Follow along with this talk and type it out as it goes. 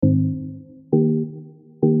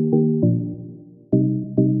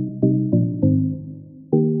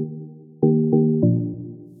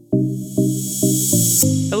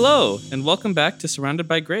Hello, and welcome back to Surrounded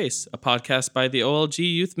by Grace, a podcast by the OLG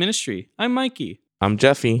Youth Ministry. I'm Mikey. I'm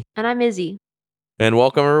Jesse. And I'm Izzy. And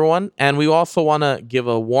welcome, everyone. And we also want to give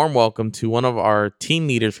a warm welcome to one of our team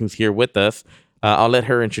leaders who's here with us. I'll let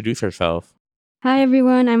her introduce herself. Hi,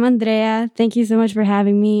 everyone. I'm Andrea. Thank you so much for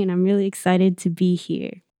having me, and I'm really excited to be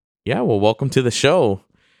here. Yeah, well, welcome to the show.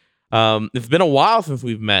 It's been a while since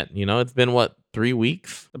we've met. You know, it's been, 3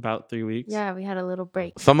 weeks? About 3 weeks. Yeah, we had a little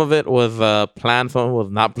break. Some of it was planned, some of it was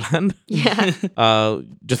not planned. Yeah.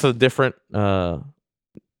 Just a different,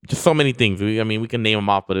 just so many things. We can name them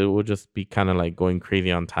off, but it would just be kind of like going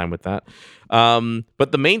crazy on time with that.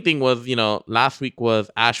 But the main thing was, last week was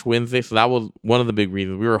Ash Wednesday, so that was one of the big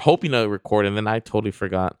reasons. We were hoping to record, and then I totally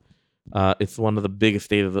forgot. It's one of the biggest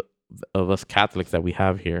days of us Catholics that we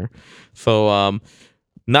have here. So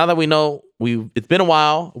now that we know it's been a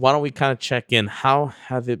while, why don't we kind of check in? How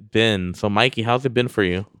has it been? So Mikey, how's it been for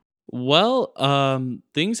you? Well,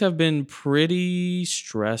 things have been pretty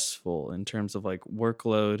stressful in terms of like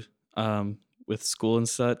workload with school and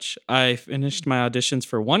such. I finished my auditions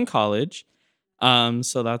for one college,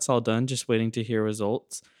 so that's all done. Just waiting to hear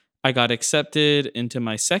results. I got accepted into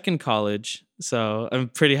my second college, so I'm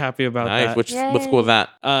pretty happy about that. Nice. What school is that?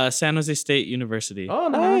 San Jose State University. Oh,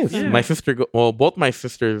 nice. Yeah. My sister, both my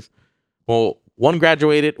sisters, one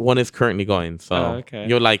graduated, one is currently going. So okay.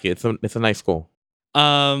 You'll like it. It's a nice school.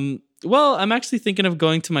 Well, I'm actually thinking of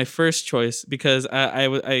going to my first choice because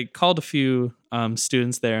I called a few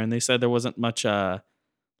students there, and they said there wasn't much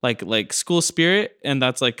like school spirit, and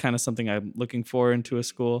that's like kind of something I'm looking for into a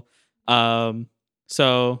school.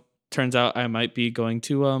 So turns out I might be going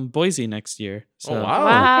to Boise next year. So, oh wow!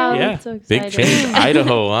 Wow, Yeah. that's so exciting. Big change,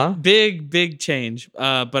 Idaho, huh? Big change.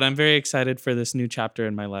 But I'm very excited for this new chapter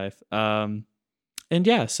in my life. And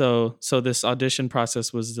yeah, so this audition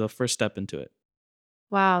process was the first step into it.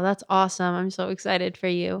 Wow, that's awesome. I'm so excited for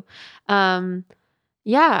you.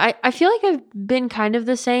 Yeah, I feel like I've been kind of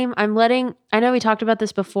the same. I know we talked about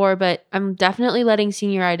this before, but I'm definitely letting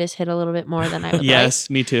senioritis hit a little bit more than I would like. Yes,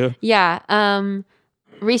 me too. Yeah.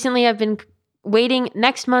 Recently I've been waiting.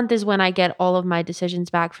 Next month is when I get all of my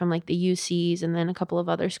decisions back from like the UCs and then a couple of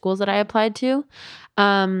other schools that I applied to.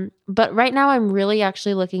 But right now I'm really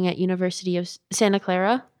actually looking at University of Santa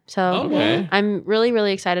Clara. So Okay. I'm really,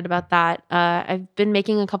 really excited about that. I've been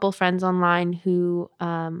making a couple friends online who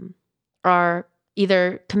are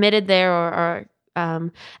either committed there or are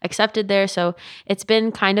accepted there. So it's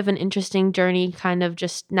been kind of an interesting journey, kind of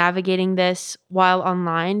just navigating this while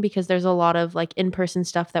online, because there's a lot of like in-person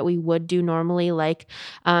stuff that we would do normally, like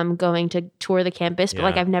going to tour the campus, but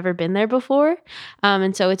like Yeah. I've never been there before.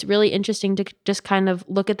 And so it's really interesting to just kind of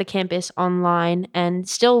look at the campus online and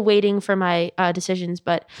still waiting for my decisions.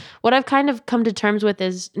 But what I've kind of come to terms with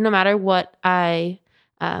is no matter what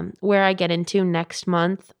where I get into next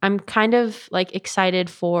month, I'm kind of like excited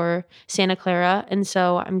for Santa Clara. And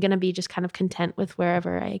so I'm going to be just kind of content with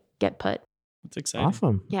wherever I get put. That's exciting.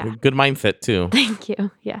 Awesome. Yeah. Good mindset too. Thank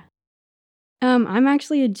you. Yeah. I'm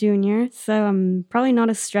actually a junior, so I'm probably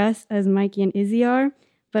not as stressed as Mikey and Izzy are,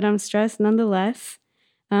 but I'm stressed nonetheless.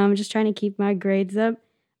 I'm just trying to keep my grades up.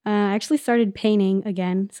 I actually started painting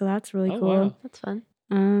again, so that's really Oh, cool. wow. That's fun.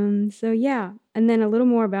 So yeah, and then a little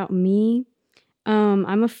more about me.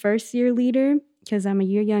 I'm a first year leader because I'm a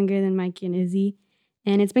year younger than Mikey and Izzy,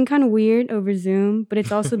 and it's been kind of weird over Zoom, but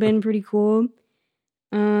it's also been pretty cool.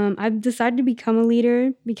 I've decided to become a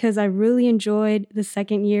leader because I really enjoyed the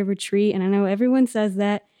second year retreat, and I know everyone says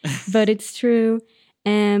that, but it's true.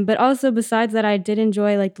 But also besides that, I did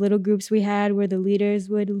enjoy like the little groups we had where the leaders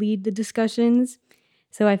would lead the discussions.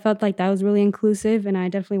 So I felt like that was really inclusive, and I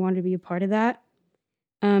definitely wanted to be a part of that.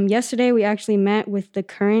 Yesterday, we actually met with the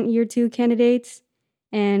current year 2 candidates,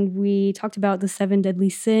 and we talked about the 7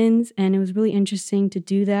 deadly sins, and it was really interesting to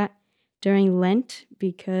do that during Lent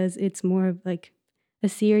because it's more of like a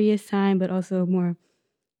serious time, but also more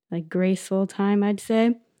like graceful time, I'd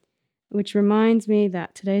say, which reminds me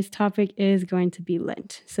that today's topic is going to be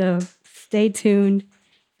Lent. So stay tuned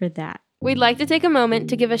for that. We'd like to take a moment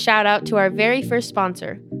to give a shout out to our very first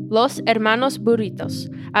sponsor, Los Hermanos Burritos,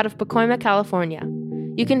 out of Pacoima, California.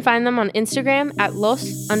 You can find them on Instagram at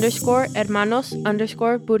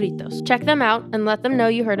los_hermanos_burritos. Check them out and let them know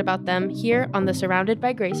you heard about them here on the Surrounded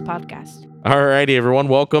by Grace podcast. Alrighty, everyone,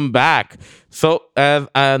 welcome back. So as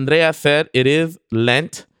Andrea said, it is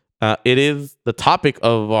Lent. It is the topic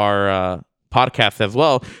of our podcast as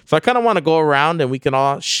well. So I kind of want to go around and we can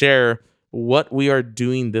all share what we are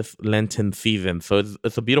doing this Lenten season. So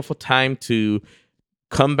it's a beautiful time to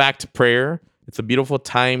come back to prayer. It's a beautiful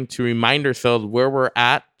time to remind ourselves where we're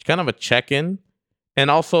at, kind of a check-in, and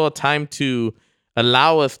also a time to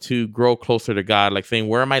allow us to grow closer to God, like saying,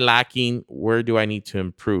 where am I lacking? Where do I need to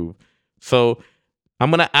improve? So I'm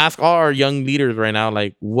going to ask all our young leaders right now,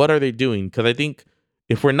 like, what are they doing? Because I think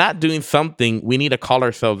if we're not doing something, we need to call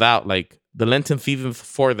ourselves out. Like, the Lenten season's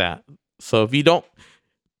for that. So if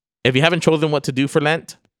you haven't chosen what to do for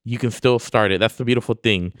Lent, you can still start it. That's the beautiful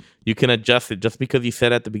thing. You can adjust it. Just because you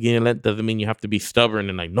said at the beginning of Lent doesn't mean you have to be stubborn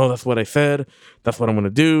and like, no, that's what I said. That's what I'm going to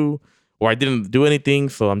do. Or I didn't do anything,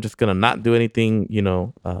 so I'm just going to not do anything.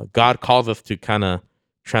 God calls us to kind of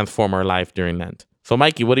transform our life during Lent. So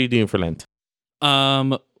Mikey, what are you doing for Lent?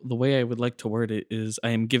 The way I would like to word it is I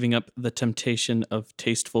am giving up the temptation of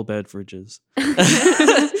tasteful beverages.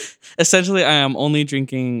 Essentially, I am only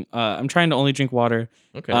drinking, I'm trying to only drink water.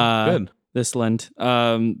 Okay, good. This Lent,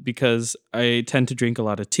 because I tend to drink a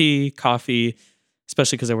lot of tea, coffee,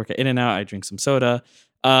 especially because I work at In-N-Out. I drink some soda.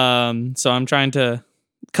 So I'm trying to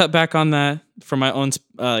cut back on that for my own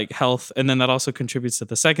health. And then that also contributes to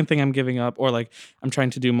the second thing I'm giving up, or like I'm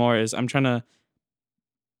trying to do more is I'm trying to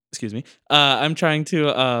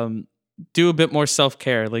do a bit more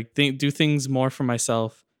self-care, like do things more for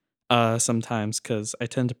myself sometimes, because I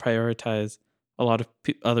tend to prioritize a lot of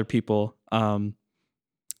other people,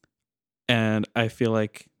 and I feel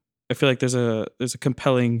like there's a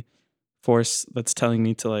compelling force that's telling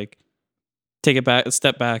me to like take it back,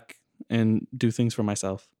 step back, and do things for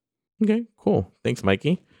myself. Okay, cool. Thanks,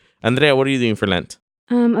 Mikey. Andrea, what are you doing for Lent?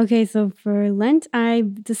 Okay, so for Lent, I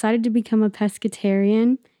decided to become a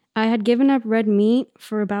pescatarian. I had given up red meat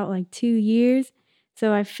for about like 2 years,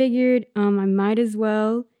 so I figured I might as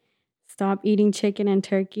well stop eating chicken and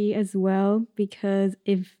turkey as well, because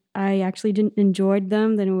if I actually didn't enjoy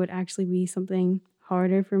them, then it would actually be something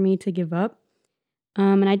harder for me to give up.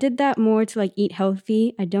 And I did that more to like eat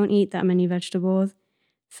healthy. I don't eat that many vegetables,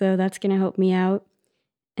 so that's gonna help me out.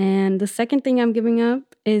 And the second thing I'm giving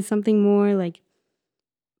up is something more like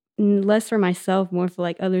less for myself, more for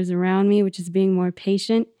like others around me, which is being more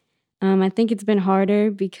patient. I think it's been harder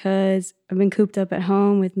because I've been cooped up at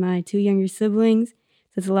home with my 2 younger siblings.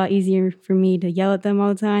 So it's a lot easier for me to yell at them all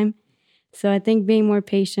the time. So I think being more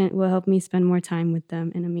patient will help me spend more time with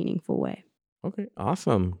them in a meaningful way. Okay,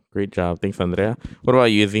 awesome. Great job. Thanks, Andrea. What about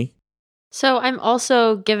you, Izzy? So I'm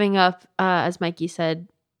also giving up, as Mikey said,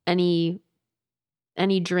 any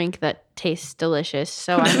drink that tastes delicious.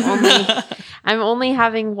 So I'm only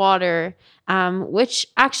having water, which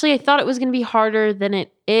actually I thought it was going to be harder than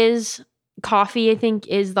it is. Coffee, I think,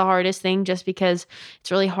 is the hardest thing, just because it's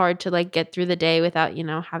really hard to like get through the day without,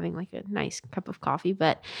 having like a nice cup of coffee.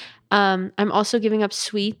 But I'm also giving up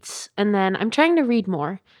sweets, and then I'm trying to read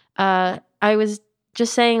more. I was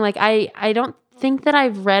just saying, like, I don't think that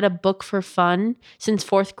I've read a book for fun since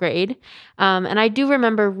 4th grade. And I do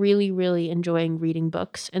remember really, really enjoying reading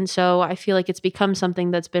books. And so I feel like it's become something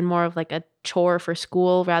that's been more of like a chore for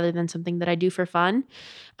school rather than something that I do for fun.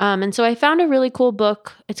 And so I found a really cool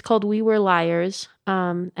book. It's called We Were Liars.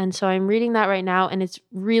 And so I'm reading that right now, and it's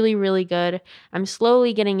really, really good. I'm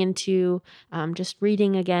slowly getting into just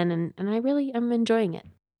reading again, and I really am enjoying it.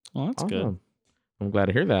 Well, that's good. Awesome. I'm glad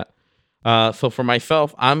to hear that. So for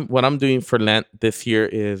myself, what I'm doing for Lent this year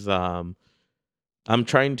is I'm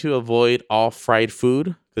trying to avoid all fried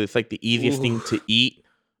food, because it's like the easiest thing to eat.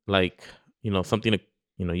 Like, something to,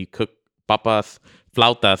 you cook papas,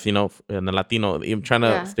 flautas, in the Latino. I'm trying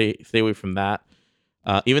to stay away from that.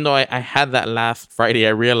 Even though I had that last Friday,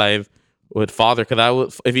 I realized with Father,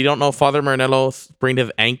 because if you don't know, Father Marinello sprained his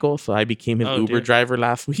ankle, so I became his Uber driver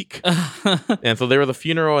last week. And so there was a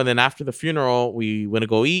funeral, and then after the funeral, we went to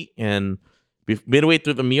go eat, and midway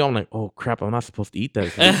through the meal, I'm like, oh crap, I'm not supposed to eat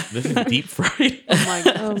that. This is deep fried. Oh my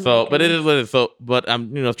God. So, but it is what it is. So, but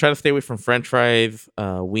I'm trying to stay away from French fries,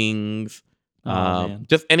 wings,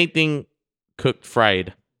 just anything cooked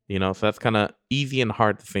fried. So that's kind of easy and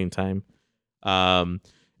hard at the same time.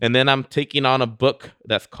 And then I'm taking on a book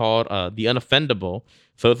that's called The Unoffendable.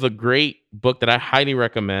 So it's a great book that I highly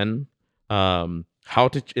recommend. It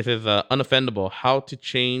is Unoffendable: How to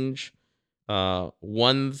Change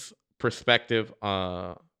One's Perspective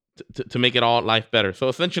to make it all life better. So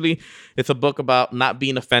essentially, it's a book about not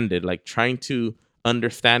being offended, like trying to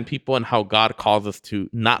understand people and how God calls us to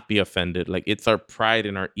not be offended. Like, it's our pride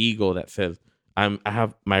and our ego that says, I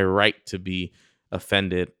have my right to be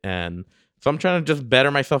offended. And so I'm trying to just better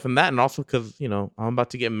myself in that. And also because, I'm about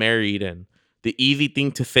to get married, and the easy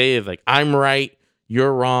thing to say is like, I'm right,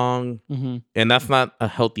 you're wrong. Mm-hmm. And that's not a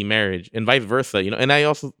healthy marriage, and vice versa, And I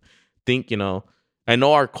also think, I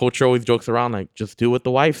know our culture always jokes around like, just do what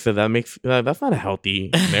the wife said. That's not a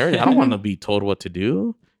healthy marriage. I don't want to be told what to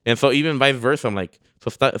do. And so even vice versa, I'm like, so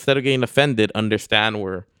instead of getting offended, understand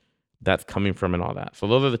where that's coming from and all that. So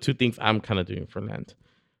those are the two things I'm kind of doing for Lent.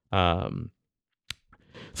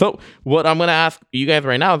 So what I'm going to ask you guys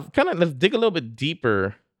right now is kind of let's dig a little bit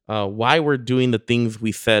deeper why we're doing the things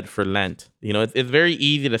we said for Lent. You know, it's very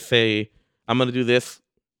easy to say, I'm going to do this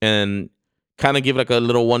and kind of give like a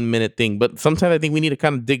little 1 minute thing. But sometimes I think we need to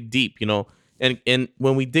kind of dig deep, you know, and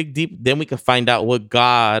when we dig deep, then we can find out what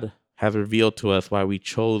God has revealed to us why we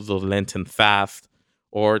chose those Lenten fasts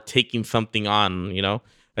or taking something on, you know.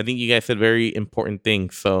 I think you guys said very important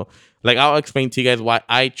things. So like I'll explain to you guys why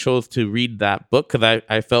I chose to read that book, because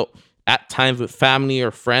I felt at times with family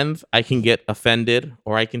or friends, I can get offended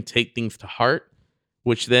or I can take things to heart,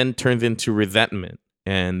 which then turns into resentment.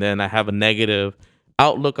 And then I have a negative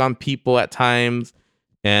outlook on people at times.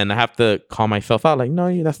 And I have to call myself out like,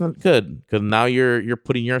 no, that's not good. Because now you're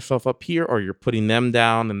putting yourself up here or you're putting them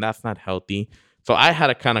down, and that's not healthy. So I had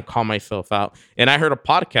to kind of call myself out. And I heard a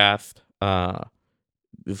podcast,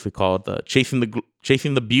 this is called the Chasing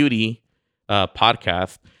the Beauty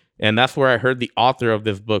podcast. And that's where I heard the author of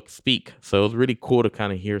this book speak. So it was really cool to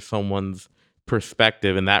kind of hear someone's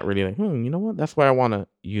perspective, and that really like, you know what? That's why I want to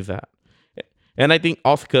use that. And I think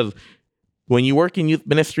also because when you work in youth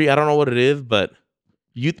ministry, I don't know what it is, but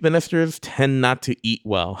youth ministers tend not to eat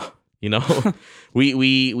well. You know,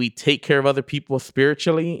 we take care of other people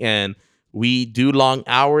spiritually, and we do long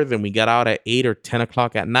hours, and we get out at 8 or 10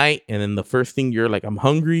 o'clock at night. And then the first thing you're like, I'm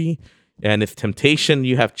hungry, and it's temptation.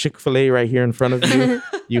 You have Chick-fil-A right here in front of you.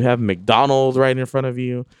 You have McDonald's right in front of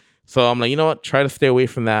you. So I'm like, you know what? Try to stay away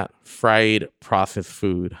from that fried processed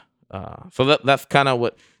food. So that's kind of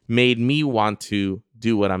what made me want to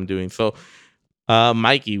do what I'm doing. So,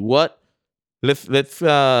 Mikey, let's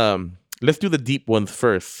do the deep ones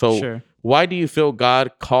first. So Sure. Why do you feel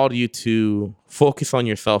God called you to focus on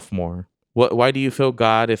yourself more? Why do you feel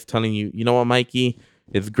God is telling you, you know what, Mikey,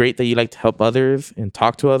 it's great that you like to help others and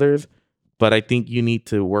talk to others, but I think you need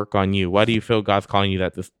to work on you. Why do you feel God's calling you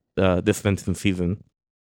that this Lenten season?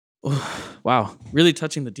 Wow, really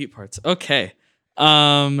touching the deep parts. Okay.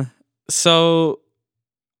 So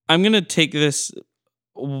I'm going to take this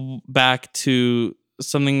back to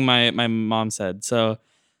something my mom said. So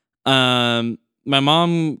my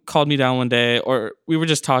mom called me down one day, or we were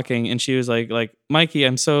just talking, and she was like, Mikey,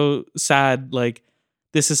 I'm so sad. Like,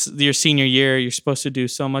 this is your senior year. You're supposed to do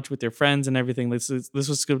so much with your friends and everything. This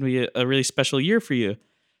was going to be a really special year for you.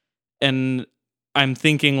 And I'm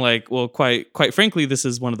thinking like, well, quite frankly, this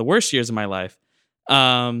is one of the worst years of my life.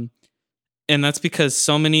 And that's because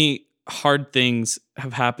so many hard things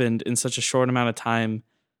have happened in such a short amount of time.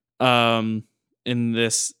 In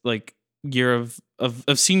this like year of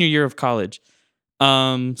senior year of college.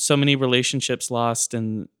 So many relationships lost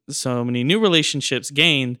and so many new relationships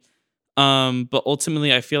gained. But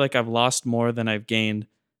ultimately I feel like I've lost more than I've gained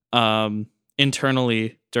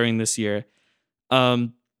internally during this year.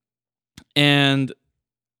 And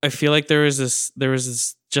I feel like there was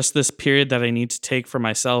this period that I need to take for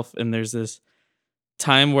myself, and there's this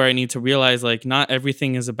time where I need to realize like not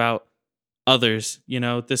everything is about others. You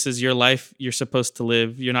know, this is your life you're supposed to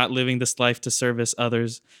live. You're not living this life to service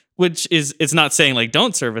others, which is, it's not saying like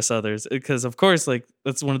don't service others, because of course like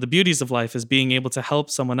that's one of the beauties of life, is being able to help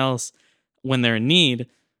someone else when they're in need.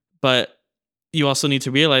 But you also need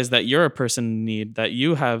to realize that you're a person in need, that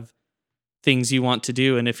you have things you want to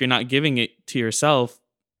do, and if you're not giving it to yourself,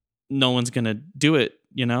 no one's going to do it,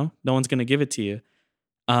 you know? No one's going to give it to you.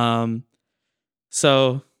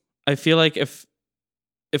 So I feel like if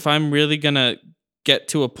I'm really going to get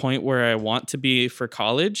to a point where I want to be for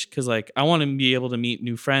college, because like I want to be able to meet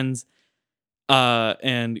new friends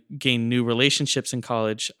and gain new relationships in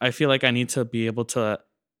college, I feel like I need to be able to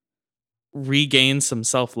regain some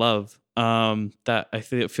self-love that I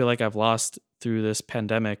feel like I've lost through this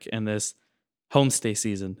pandemic and this homestay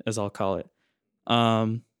season, as I'll call it.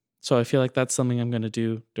 So I feel like that's something I'm going to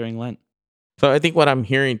do during Lent. So I think what I'm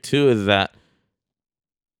hearing too is that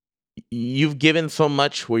you've given so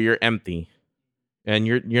much where you're empty, and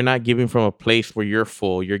you're not giving from a place where you're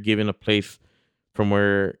full. You're giving a place from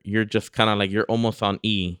where you're just kind of like you're almost on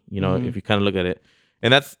E, you know, if you kind of look at it.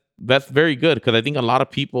 And that's very good, because I think a lot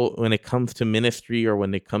of people, when it comes to ministry or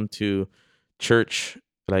when they come to church,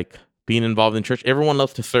 like being involved in church, everyone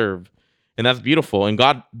loves to serve. And that's beautiful. And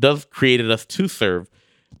God does created us to serve.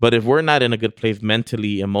 But if we're not in a good place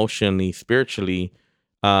mentally, emotionally, spiritually,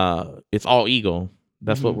 it's all ego.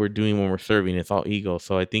 That's what we're doing when we're serving. It's all ego.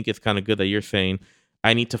 So I think it's kind of good that you're saying,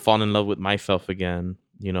 I need to fall in love with myself again.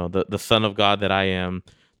 You know, the son of God that I am,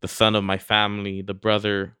 the son of my family, the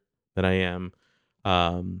brother that I am.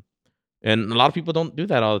 And a lot of people don't do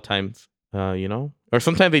that all the time, you know, or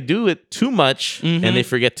sometimes they do it too much and they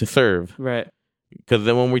forget to serve. Right. Because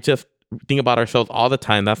then when we just think about ourselves all the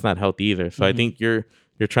time, that's not healthy either. So I Mhm. think you're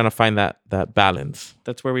trying to find that balance.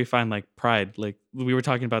 That's where we find like pride. Like we were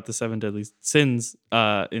talking about the 7 deadly sins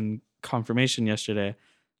in confirmation yesterday.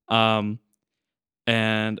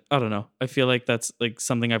 And I don't know. I feel like that's like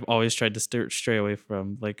something I've always tried to stray away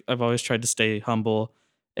from. Like I've always tried to stay humble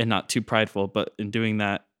and not too prideful, but in doing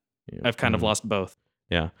that, Yeah. I've kind of lost both.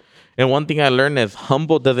 Yeah. And one thing I learned is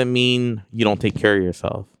humble doesn't mean you don't take care of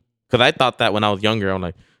yourself. Because I thought that when I was younger. I'm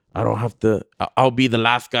like, I don't have to, I'll be the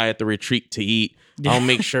last guy at the retreat to eat. I'll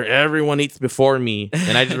make sure everyone eats before me.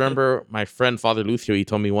 And I just remember my friend, Father Lucio, he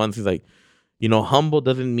told me once, he's like, humble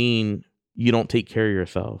doesn't mean you don't take care of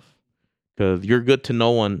yourself. Because you're good to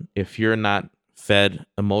no one if you're not fed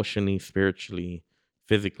emotionally, spiritually,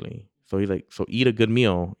 physically. So he's like, so eat a good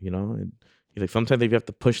meal, And he's like, sometimes if you have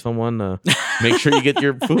to push someone to make sure you get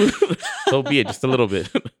your food, so be it, just a little bit.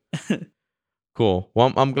 Cool.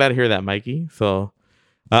 Well, I'm glad to hear that, Mikey. So,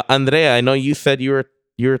 Andrea, I know you said you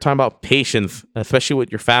were talking about patience, especially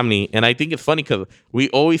with your family, and I think it's funny because we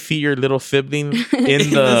always see your little sibling in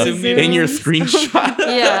in your screenshot.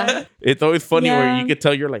 Yeah. It's always funny where Yeah. you could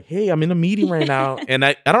tell you're like, hey, I'm in a meeting right now, and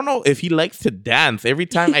I don't know if he likes to dance. Every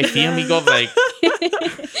time I see him, he goes like,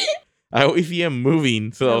 I always see him moving.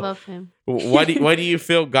 I So love him. why do you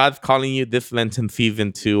feel God's calling you this Lenten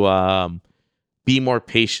season to be more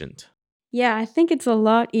patient? Yeah, I think it's a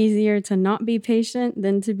lot easier to not be patient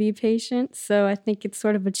than to be patient. So I think it's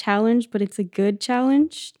sort of a challenge, but it's a good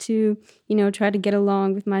challenge to, try to get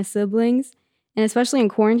along with my siblings. And especially in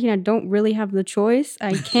quarantine, I don't really have the choice.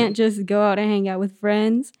 I can't just go out and hang out with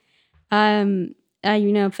friends.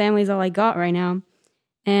 Family's all I got right now.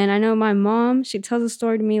 And I know my mom, she tells a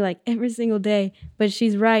story to me like every single day, but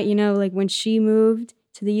she's right. Like when she moved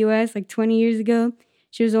to the US like 20 years ago,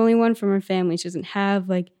 she was the only one from her family. She doesn't have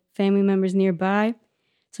like family members nearby.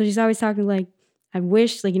 So she's always talking like, I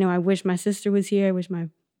wish my sister was here. I wish my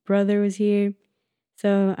brother was here.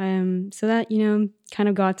 So that, kind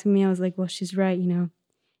of got to me. I was like, well, she's right.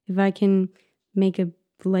 If I can make a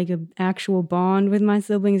actual bond with my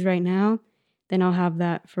siblings right now, then I'll have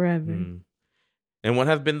that forever. Mm. And what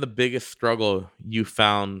has been the biggest struggle you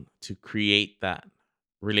found to create that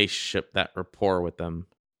relationship, that rapport with them?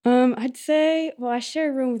 I'd say, well, I share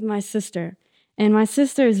a room with my sister, and my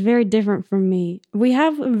sister is very different from me. We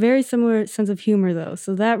have a very similar sense of humor, though,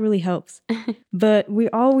 so that really helps. But we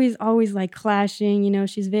always like clashing.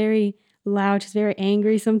 She's very loud, she's very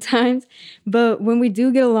angry sometimes. But when we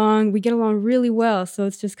do get along, we get along really well. So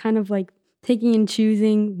it's just kind of like picking and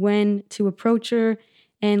choosing when to approach her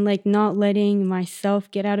and like not letting myself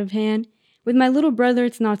get out of hand. With my little brother,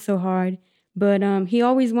 it's not so hard. But he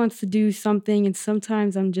always wants to do something, and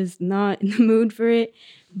sometimes I'm just not in the mood for it.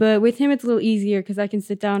 But with him, it's a little easier because I can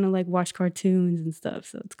sit down and like watch cartoons and stuff.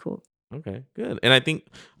 So it's cool. Okay, good. And I think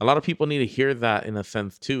a lot of people need to hear that in a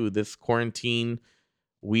sense too. This quarantine,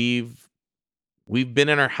 we've been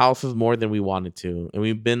in our houses more than we wanted to, and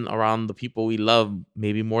we've been around the people we love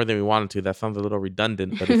maybe more than we wanted to. That sounds a little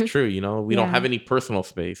redundant, but it's true. We don't Yeah. have any personal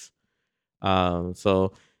space.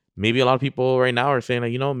 So maybe a lot of people right now are saying,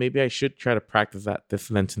 like, maybe I should try to practice that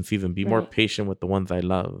this Lenten season, be more Right. patient with the ones I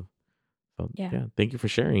love. So Yeah. thank you for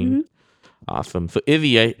sharing. Mhm. Awesome. So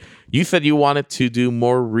Izzy, you said you wanted to do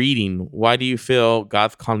more reading. Why do you feel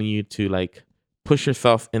God's calling you to like push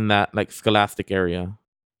yourself in that like scholastic area?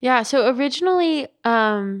 Yeah. So originally,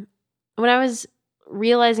 when I was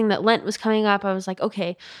realizing that Lent was coming up, I was like,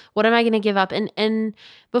 okay, what am I going to give up? And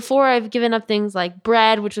before I've given up things like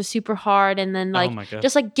bread, which was super hard, and then like oh my god.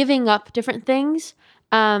 just like giving up different things.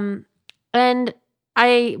 And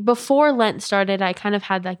before Lent started, I kind of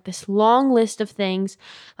had like this long list of things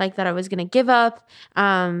like that I was going to give up.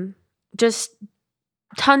 Just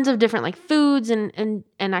tons of different like foods and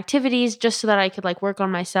activities just so that I could like work on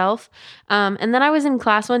myself. And then I was in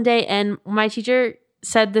class one day and my teacher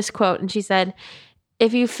said this quote, and she said,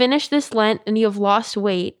 if you finish this Lent and you have lost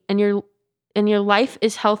weight and your life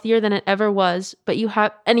is healthier than it ever was, but you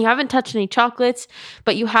haven't touched any chocolates,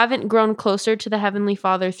 but you haven't grown closer to the Heavenly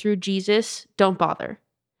Father through Jesus, don't bother.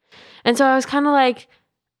 And so I was kind of like,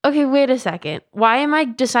 okay, wait a second. Why am I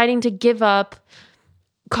deciding to give up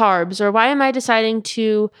carbs, or why am I deciding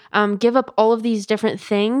to give up all of these different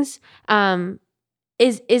things?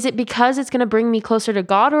 Is it because it's going to bring me closer to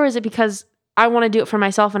God, or is it because I want to do it for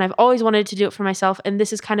myself and I've always wanted to do it for myself and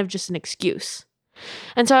this is kind of just an excuse?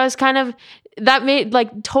 And so I was that made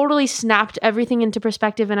like totally snapped everything into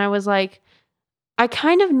perspective, and I was like, I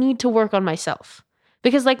kind of need to work on myself.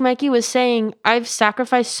 Because like Mikey was saying, I've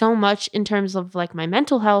sacrificed so much in terms of like my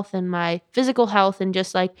mental health and my physical health and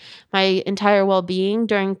just like my entire well-being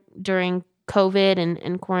during COVID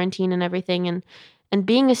and quarantine and everything. And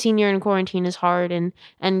being a senior in quarantine is hard, and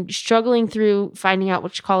struggling through finding out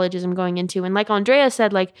which colleges I'm going into. And like Andrea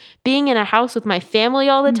said, like being in a house with my family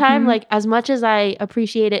all the time, like as much as I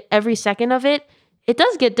appreciate it every second of it, it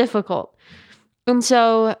does get difficult. And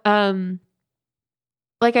so,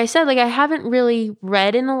 like I said, like I haven't really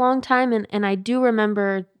read in a long time. And I do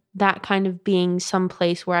remember that kind of being some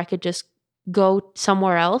place where I could just go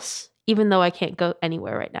somewhere else, even though I can't go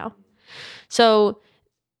anywhere right now. So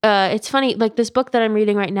it's funny, like this book that I'm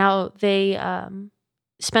reading right now, they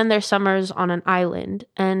spend their summers on an island.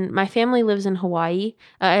 And my family lives in Hawaii.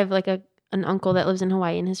 I have like an uncle that lives in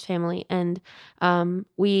Hawaii and his family. And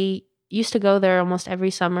we used to go there almost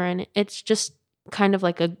every summer. And it's just kind of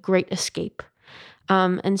like a great escape.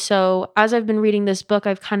 And so as I've been reading this book,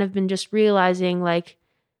 I've kind of been just realizing like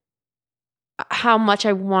how much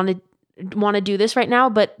I want to do this right now,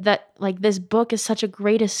 but that like this book is such a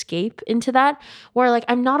great escape into that, where like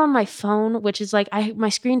I'm not on my phone, which is like my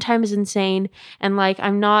screen time is insane, and like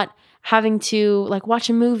I'm not having to like watch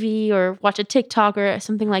a movie or watch a TikTok or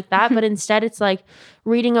something like that, but instead it's like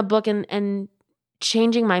reading a book and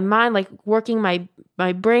changing my mind, like working my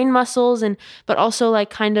brain muscles, and but also like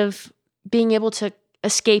kind of being able to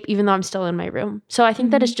escape even though I'm still in my room. So I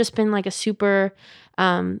think that it's just been like a super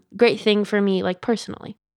great thing for me, like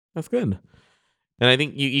personally. That's good. And I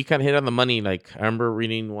think you kind of hit on the money. Like I remember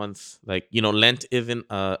reading once, like, Lent isn't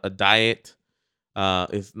a diet.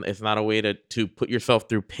 It's not a way to put yourself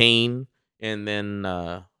through pain and then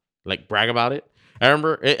like brag about it. I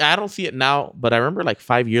remember, I don't see it now, but I remember like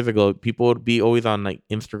 5 years ago, people would be always on like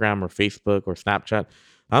Instagram or Facebook or Snapchat.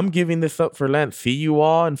 I'm giving this up for Lent. See you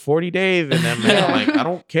all in 40 days. And then I'm like, I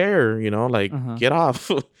don't care, get off.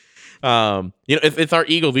 It's our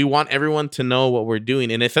egos. We want everyone to know what we're doing.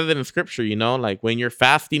 And it says it in scripture, like when you're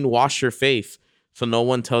fasting, wash your face so no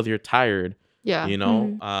one tells you're tired. Yeah.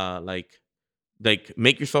 Like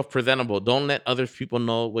make yourself presentable. Don't let other people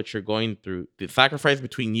know what you're going through. The sacrifice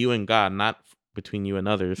between you and God, not between you and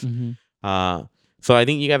others. So I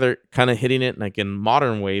think you guys are kind of hitting it like in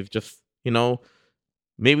modern ways. Just,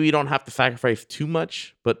 maybe you don't have to sacrifice too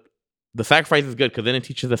much, but the sacrifice is good because then it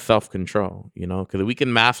teaches us self-control, because if we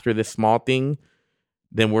can master this small thing,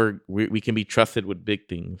 then we can be trusted with big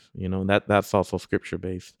things, that's also scripture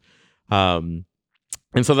based. And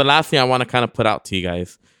so the last thing I want to kind of put out to you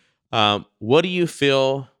guys, what do you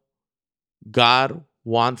feel God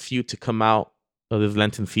wants you to come out of this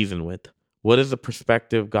Lenten season with? What is the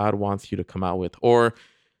perspective God wants you to come out with, or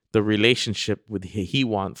the relationship with He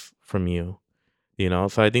wants from you?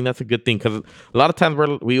 So I think that's a good thing, because a lot of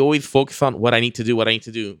times we always focus on what I need to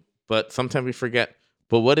do, but sometimes we forget,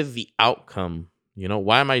 but what is the outcome?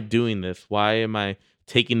 Why am I doing this? Why am I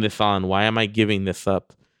taking this on? Why am I giving this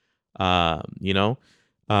up? And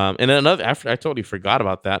another, after I totally forgot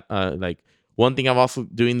about that. Like one thing I'm also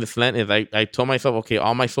doing this Lent is I told myself, okay,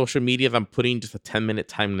 all my social medias, I'm putting just a 10-minute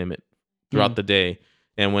time limit throughout the day.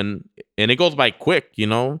 And it goes by quick, Yeah.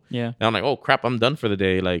 And I'm like, oh crap, I'm done for the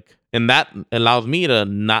day. Like, and that allows me to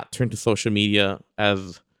not turn to social media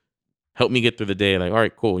as help me get through the day. Like, all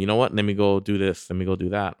right, cool. You know what? Let me go do this. Let me go do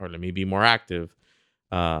that. Or let me be more active.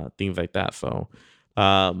 Things like that. So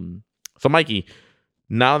Mikey,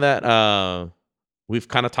 now that we've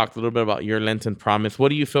kind of talked a little bit about your Lenten promise, what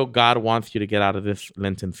do you feel God wants you to get out of this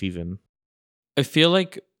Lenten season? I feel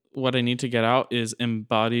like what I need to get out is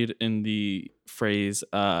embodied in the phrase,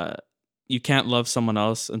 you can't love someone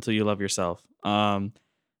else until you love yourself.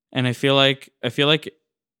 And I feel like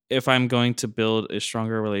if I'm going to build a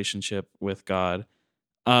stronger relationship with God,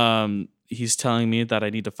 He's telling me that I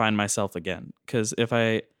need to find myself again. Because if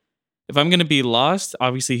I'm going to be lost,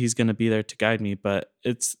 obviously He's going to be there to guide me, but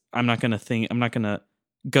I'm not going to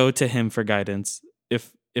go to Him for guidance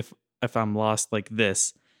if I'm lost like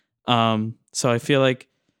this. So I feel like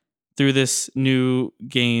through this new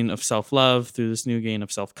gain of self-love, through this new gain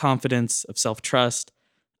of self-confidence, of self-trust,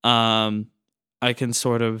 I can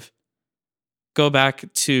sort of go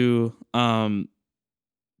back to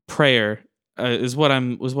prayer. Is what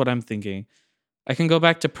I'm thinking. I can go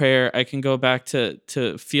back to prayer. I can go back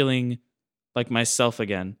to feeling like myself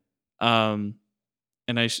again. And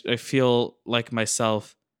I feel like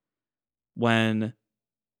myself when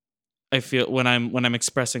I'm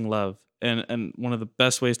expressing love. And one of the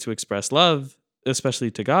best ways to express love,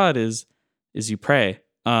 especially to God, is you pray.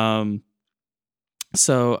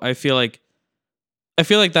 So I feel like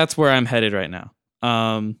that's where I'm headed right now.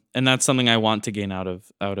 And that's something I want to gain out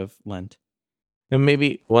of Lent. And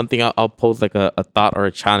maybe one thing I'll pose like a thought or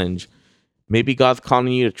a challenge. Maybe God's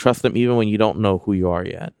calling you to trust Him even when you don't know who you are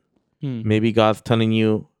yet. Maybe God's telling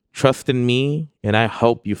you trust in me, and I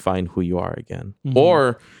hope you find who you are again. Mhm.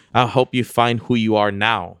 Or I hope you find who you are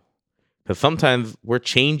now. Because sometimes we're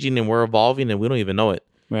changing and we're evolving and we don't even know it.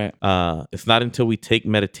 Right. It's not until we take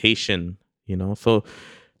meditation, so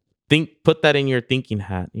put that in your thinking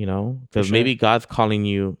hat, because sure. maybe God's calling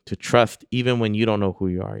you to trust even when you don't know who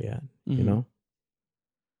you are yet, Mhm.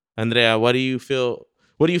 Andrea, what do you feel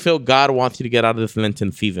God wants you to get out of this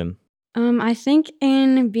Lenten season? I think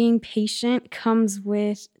in being patient comes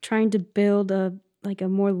with trying to build a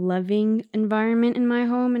more loving environment in my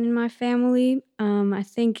home and in my family. I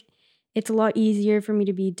think it's a lot easier for me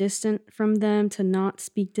to be distant from them, to not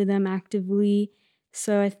speak to them actively.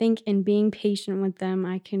 So I think in being patient with them,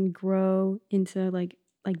 I can grow into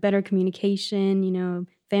better communication,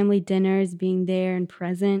 family dinners, being there and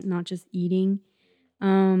present, not just eating.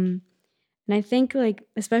 Um and I think,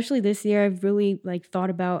 especially this year, I've really, thought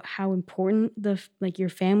about how important your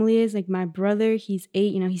family is. Like, my brother, he's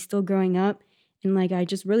 8, he's still growing up. And, I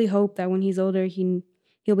just really hope that when he's older, he'll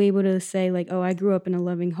be able to say, "Oh, I grew up in a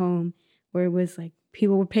loving home where it was,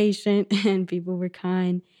 people were patient and people were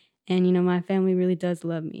kind. And, my family really does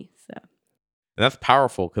love me." So, And that's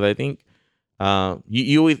powerful because I think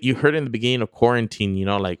you heard in the beginning of quarantine,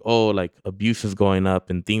 like abuse is going up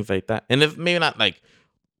and things like that. And it's maybe not like,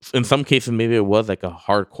 in some cases, maybe it was like a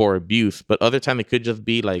hardcore abuse, but other time it could just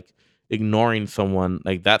be like ignoring someone,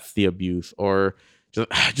 like that's the abuse, or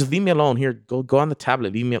just leave me alone. Here, go on the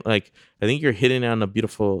tablet. Leave me like. I think you're hitting on a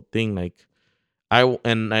beautiful thing. Like I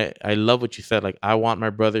love what you said. Like I want my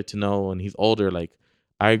brother to know when he's older. Like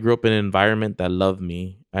I grew up in an environment that loved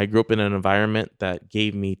me. I grew up in an environment that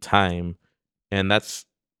gave me time, and that's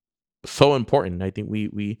so important. I think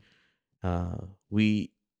we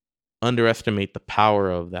underestimate the power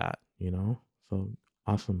of that, So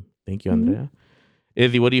awesome. Thank you, mhm. Andrea.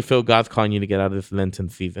 Izzy, what do you feel God's calling you to get out of this Lenten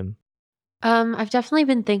season? I've definitely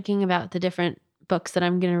been thinking about the different books that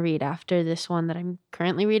I'm going to read after this one that I'm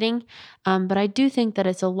currently reading. But I do think that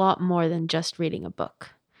it's a lot more than just reading a book.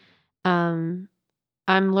 Um,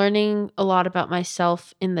 I'm learning a lot about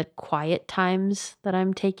myself in the quiet times that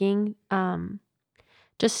I'm taking.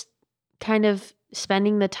 Just kind of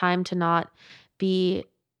spending the time to not be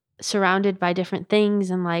surrounded by different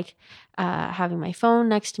things and having my phone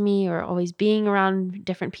next to me or always being around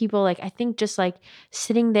different people. I think just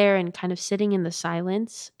sitting there and kind of sitting in the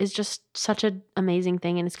silence is just such an amazing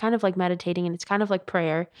thing. And it's kind of like meditating and it's kind of like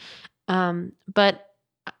prayer. But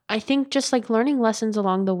I think just learning lessons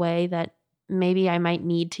along the way that maybe I might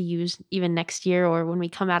need to use even next year or when we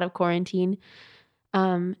come out of quarantine,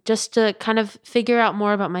 just to kind of figure out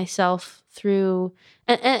more about myself through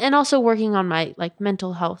and also working on my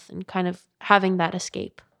mental health and kind of having that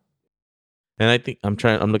escape. And I think I'm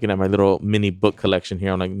looking at my little mini book collection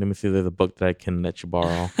here. I'm like, let me see if there's a book that I can let you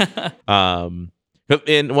borrow.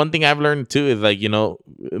 And one thing I've learned too is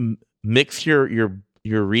mix your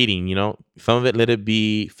reading, some of it, let it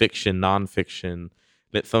be fiction, nonfiction.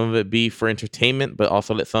 Let some of it be for entertainment, but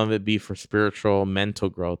also let some of it be for spiritual, mental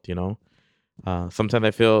growth, Sometimes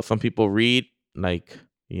I feel some people read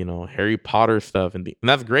Harry Potter stuff and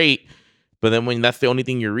that's great, but then when that's the only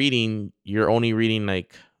thing you're reading, you're only reading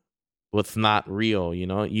what's not real.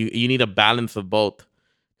 You need a balance of both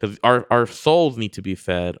because our souls need to be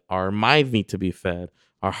fed, our minds need to be fed,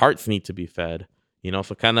 our hearts need to be fed.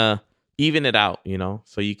 So kind of even it out.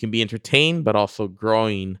 So you can be entertained but also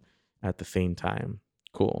growing at the same time.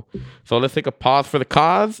 Cool. So let's take a pause for the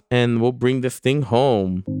cause and we'll bring this thing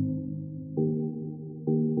home.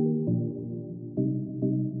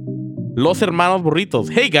 Los Hermanos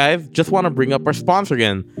Burritos. Hey guys, just want to bring up our sponsor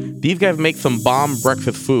again. These guys make some bomb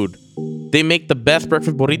breakfast food. They make the best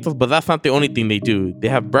breakfast burritos, but that's not the only thing they do. They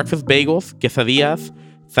have breakfast bagels, quesadillas,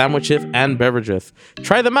 sandwiches, and beverages.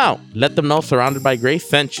 Try them out. Let them know Surrounded by Grace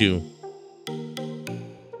sent you.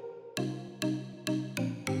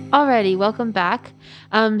 Alrighty, welcome back.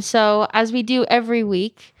 So as we do every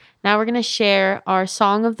week, now we're going to share our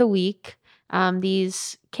song of the week.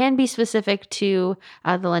 These can be specific to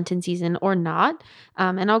the Lenten season or not.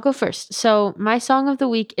 And I'll go first. So my song of the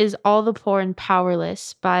week is All the Poor and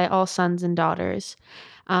Powerless by All Sons and Daughters.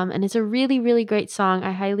 And it's a really, really great song.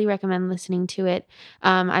 I highly recommend listening to it.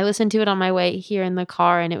 I listened to it on my way here in the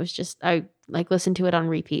car and it was just, I listened to it on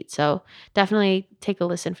repeat. So definitely take a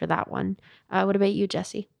listen for that one. What about you,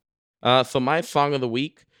 Jesse? So my song of the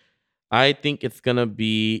week, I think it's gonna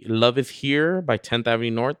be "Love Is Here" by 10th Avenue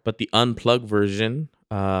North, but the unplugged version.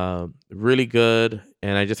 Really good,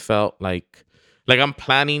 and I just felt like I'm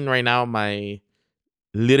planning right now my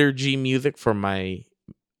liturgy music for my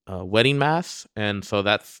wedding mass, and so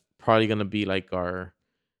that's probably gonna be our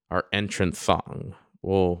entrance song.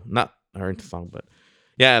 Well, not our entrance song, but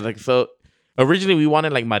Yeah, like so. Originally, we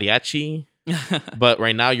wanted like mariachi, but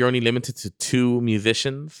right now you're only limited to 2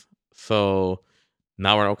 musicians. So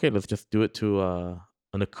now we're okay. Let's just do it to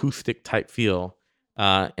an acoustic type feel.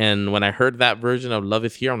 And when I heard that version of "Love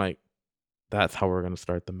Is Here," I'm like, that's how we're gonna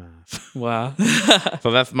start the mass. Wow.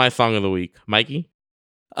 So that's my song of the week, Mikey.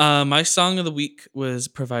 My song of the week was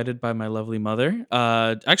provided by my lovely mother.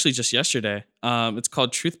 Actually, just yesterday. It's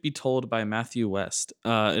called "Truth Be Told" by Matthew West.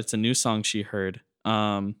 It's a new song she heard.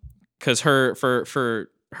 Because for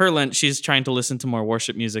her Lent, she's trying to listen to more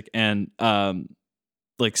worship music and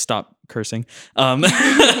like stop cursing. Your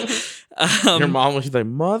mom was like,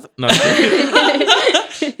 "Mother." No.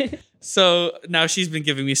 So now she's been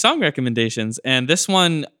giving me song recommendations, and this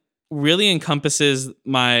one really encompasses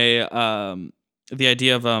my the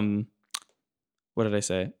idea of what did I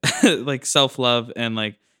say? Like self-love and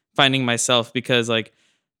like finding myself, because like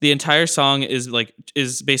the entire song is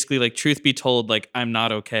basically like, truth be told, like I'm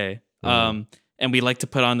not okay. And we like to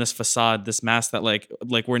put on this facade, this mask that like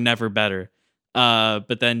we're never better.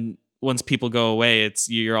 But then once people go away, it's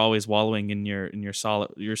you're always wallowing in your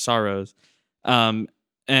sorrows.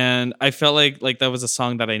 And I felt like that was a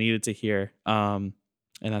song that I needed to hear. And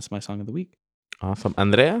that's my song of the week. Awesome,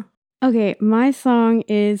 Andrea. Okay, my song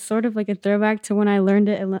is sort of like a throwback to when I learned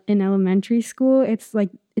it in elementary school. It's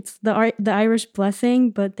the Irish Blessing,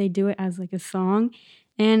 but they do it as like a song.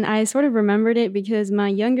 And I sort of remembered it because my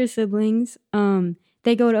younger siblings,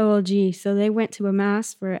 they go to OLG, so they went to a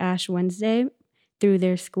mass for Ash Wednesday through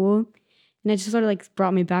their school. And it just sort of like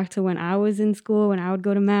brought me back to when I was in school, when I would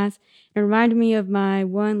go to mass. It reminded me of my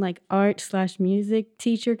one like art/music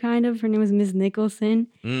teacher, kind of. Her name was Ms. Nicholson.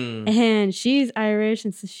 And she's Irish,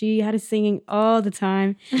 and so she had us singing all the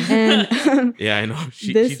time. And Yeah, I know.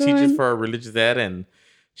 She this teaches one- for our religious ed, and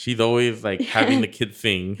she's always like having the kids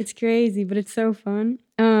sing. It's crazy, but it's so fun.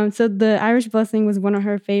 So the Irish Blessing was one of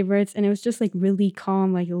her favorites, and it was just like really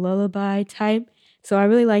calm, like a lullaby type. So I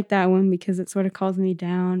really like that one because it sort of calms me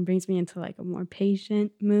down, brings me into like a more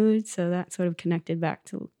patient mood. So that sort of connected back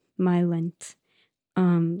to my Lent,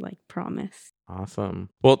 like promise. Awesome.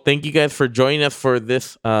 Well, thank you guys for joining us for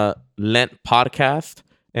this Lent podcast,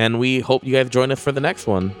 and we hope you guys join us for the next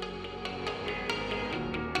one.